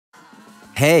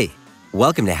Hey,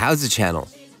 welcome to HOWZA channel.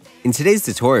 In today's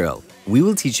tutorial, we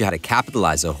will teach you how to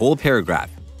capitalize a whole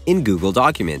paragraph in Google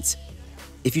Documents.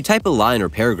 If you type a line or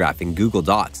paragraph in Google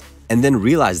Docs and then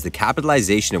realize the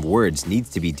capitalization of words needs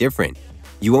to be different,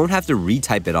 you won't have to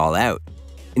retype it all out.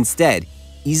 Instead,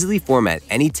 easily format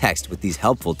any text with these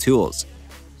helpful tools.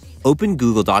 Open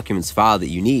Google Documents file that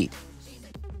you need.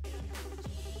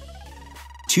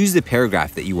 Choose the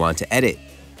paragraph that you want to edit.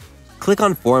 Click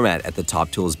on Format at the top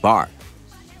tools bar.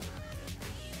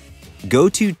 Go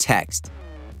to Text.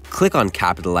 Click on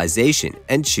Capitalization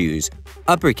and choose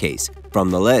Uppercase from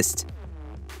the list.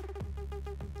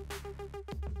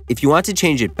 If you want to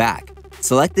change it back,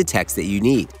 select the text that you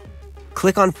need.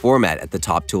 Click on Format at the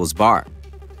top tools bar.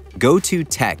 Go to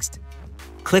Text.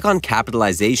 Click on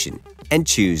Capitalization and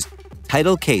choose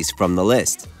Title Case from the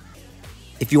list.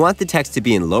 If you want the text to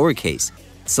be in lowercase,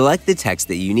 select the text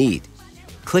that you need.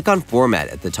 Click on Format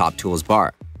at the top tools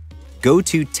bar. Go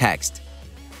to Text.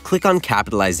 Click on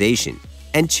Capitalization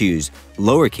and choose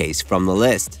lowercase from the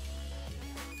list.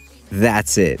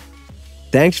 That's it.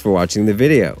 Thanks for watching the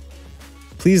video.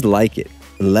 Please like it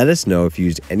and let us know if you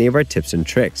used any of our tips and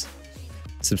tricks.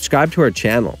 Subscribe to our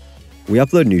channel. We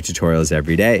upload new tutorials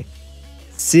every day.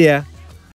 See ya!